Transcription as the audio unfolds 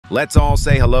Let's all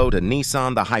say hello to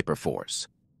Nissan the Hyper Force.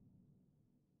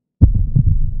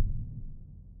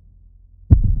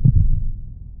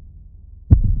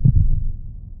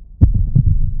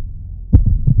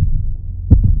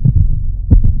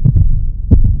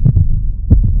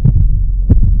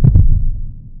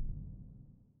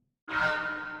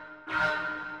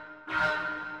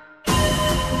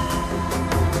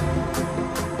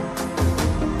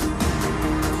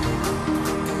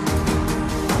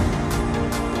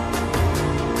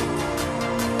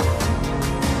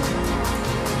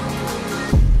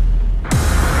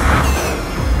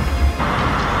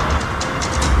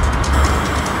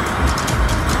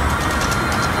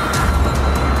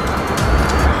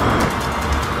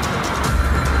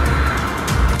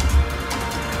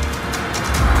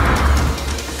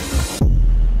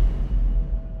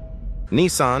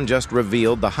 Nissan just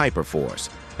revealed the Hyper Force,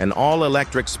 an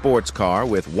all-electric sports car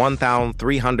with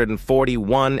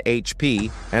 1,341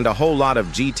 HP and a whole lot of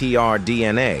GT-R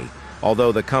DNA.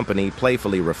 Although the company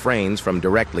playfully refrains from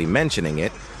directly mentioning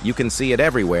it, you can see it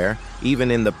everywhere,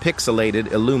 even in the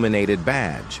pixelated illuminated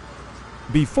badge.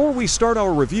 Before we start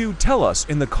our review, tell us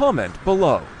in the comment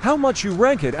below how much you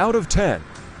rank it out of 10.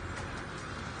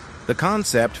 The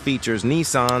concept features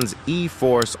Nissan's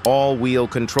E-Force all-wheel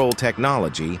control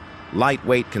technology,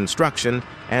 lightweight construction,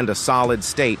 and a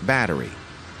solid-state battery.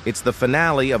 It's the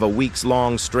finale of a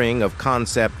weeks-long string of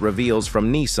concept reveals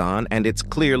from Nissan, and it's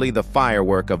clearly the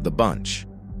firework of the bunch.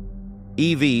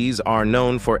 EVs are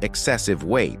known for excessive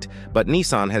weight, but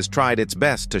Nissan has tried its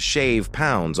best to shave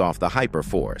pounds off the Hyper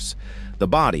Force. The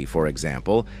body, for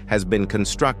example, has been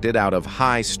constructed out of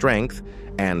high-strength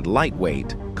and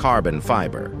lightweight carbon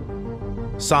fiber.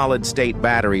 Solid-state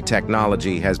battery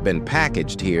technology has been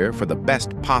packaged here for the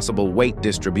best possible weight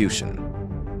distribution.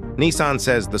 Nissan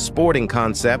says the sporting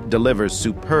concept delivers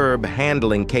superb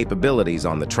handling capabilities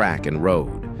on the track and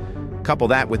road. Couple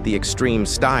that with the extreme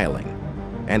styling,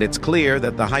 and it's clear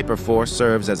that the Hyper Force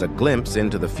serves as a glimpse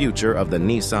into the future of the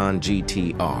Nissan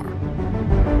GT-R.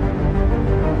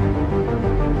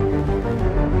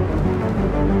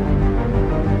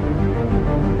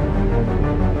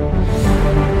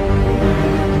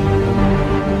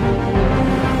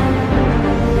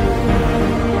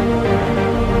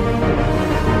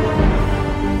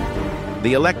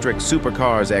 The electric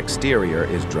supercar's exterior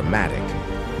is dramatic,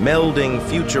 melding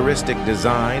futuristic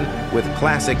design with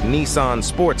classic Nissan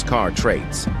sports car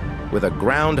traits. With a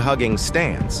ground-hugging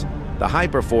stance, the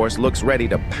Hyper Force looks ready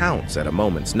to pounce at a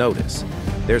moment's notice.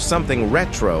 There's something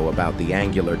retro about the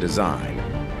angular design,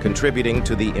 contributing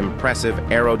to the impressive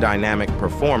aerodynamic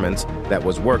performance that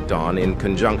was worked on in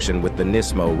conjunction with the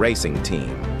Nismo racing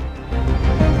team.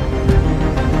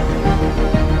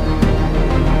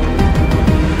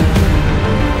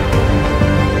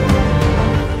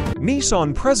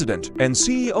 Nissan President and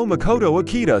CEO Makoto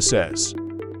Akita says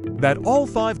that all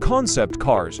 5 concept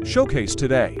cars showcased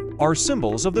today are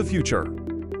symbols of the future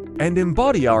and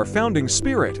embody our founding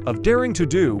spirit of daring to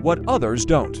do what others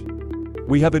don't.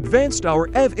 We have advanced our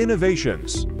EV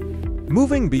innovations,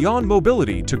 moving beyond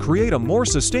mobility to create a more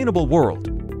sustainable world.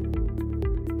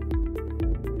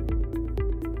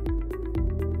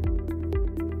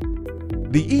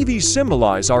 The EVs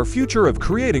symbolize our future of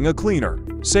creating a cleaner,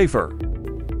 safer,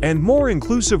 and more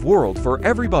inclusive world for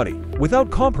everybody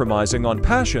without compromising on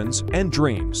passions and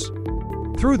dreams.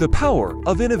 Through the power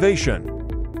of innovation,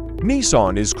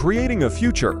 Nissan is creating a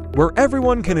future where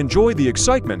everyone can enjoy the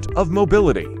excitement of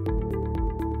mobility.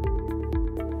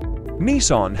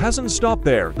 Nissan hasn't stopped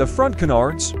there. The front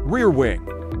canards, rear wing,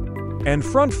 and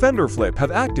front fender flip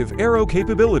have active aero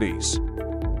capabilities.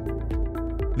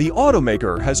 The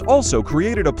automaker has also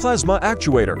created a plasma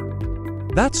actuator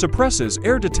that suppresses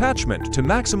air detachment to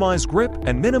maximize grip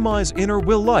and minimize inner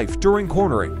wheel life during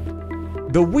cornering.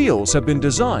 The wheels have been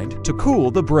designed to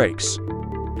cool the brakes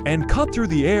and cut through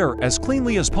the air as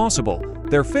cleanly as possible.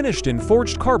 They're finished in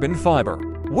forged carbon fiber,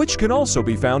 which can also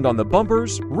be found on the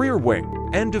bumpers, rear wing,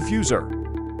 and diffuser.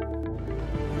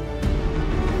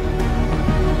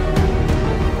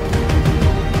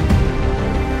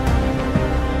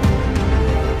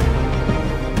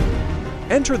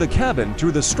 Enter the cabin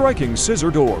through the striking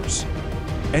scissor doors,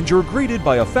 and you're greeted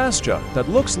by a fascia that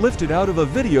looks lifted out of a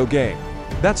video game.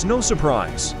 That's no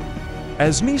surprise,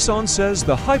 as Nissan says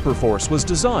the Hyper Force was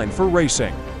designed for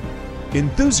racing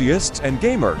enthusiasts and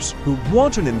gamers who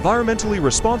want an environmentally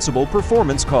responsible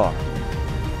performance car.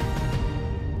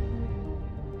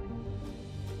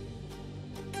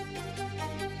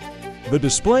 The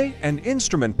display and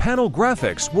instrument panel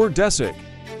graphics were DESIG,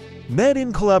 made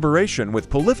in collaboration with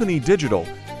Polyphony Digital,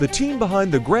 the team behind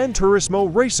the Gran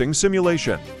Turismo racing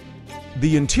simulation.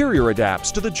 The interior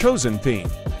adapts to the chosen theme,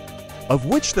 of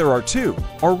which there are two,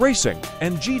 are racing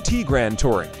and GT Grand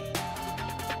Touring.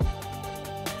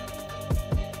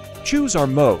 Choose our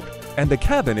mode, and the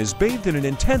cabin is bathed in an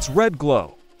intense red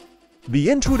glow. The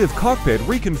intuitive cockpit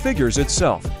reconfigures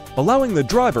itself, allowing the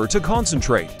driver to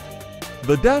concentrate.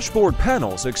 The dashboard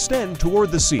panels extend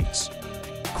toward the seats,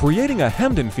 creating a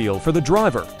hemmed-in feel for the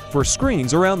driver, for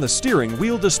screens around the steering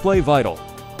wheel display vital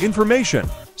information,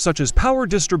 such as power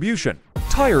distribution,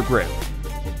 tire grip,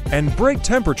 and brake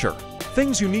temperature,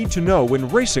 things you need to know when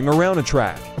racing around a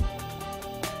track.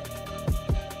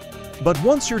 But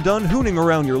once you're done hooning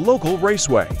around your local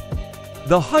raceway,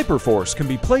 the Hyperforce can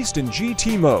be placed in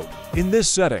GT mode. In this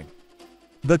setting,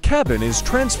 the cabin is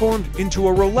transformed into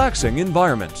a relaxing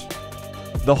environment.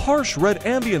 The harsh red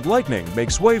ambient lighting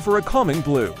makes way for a calming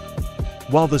blue,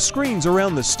 while the screens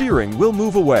around the steering wheel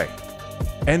move away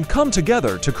and come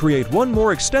together to create one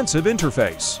more extensive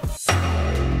interface.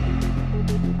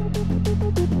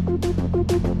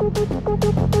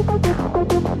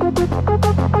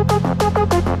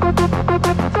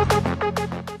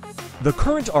 The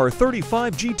current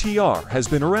R35 GT-R has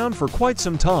been around for quite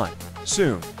some time.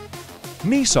 Soon,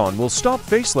 Nissan will stop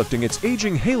facelifting its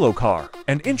aging Halo car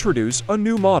and introduce a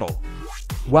new model.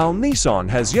 While Nissan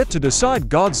has yet to decide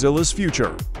Godzilla's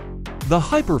future, the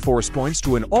Hyperforce points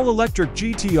to an all-electric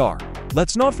GT-R.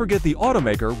 Let's not forget the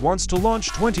automaker wants to launch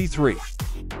 23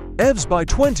 EVs by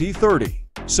 2030,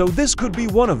 so this could be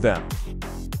one of them.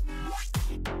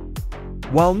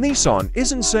 While Nissan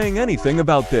isn't saying anything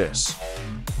about this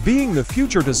being the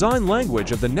future design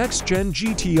language of the next-gen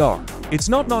GT-R, it's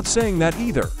not saying that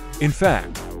either. In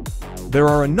fact, there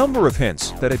are a number of hints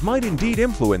that it might indeed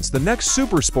influence the next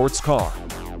supersports car.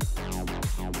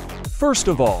 First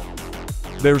of all,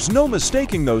 there's no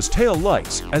mistaking those tail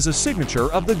lights as a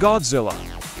signature of the Godzilla,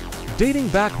 dating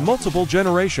back multiple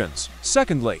generations.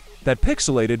 Secondly, that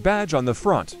pixelated badge on the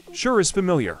front sure is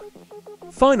familiar.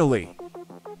 Finally,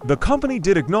 the company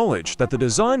did acknowledge that the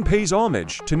design pays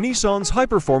homage to Nissan's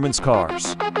high-performance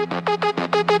cars.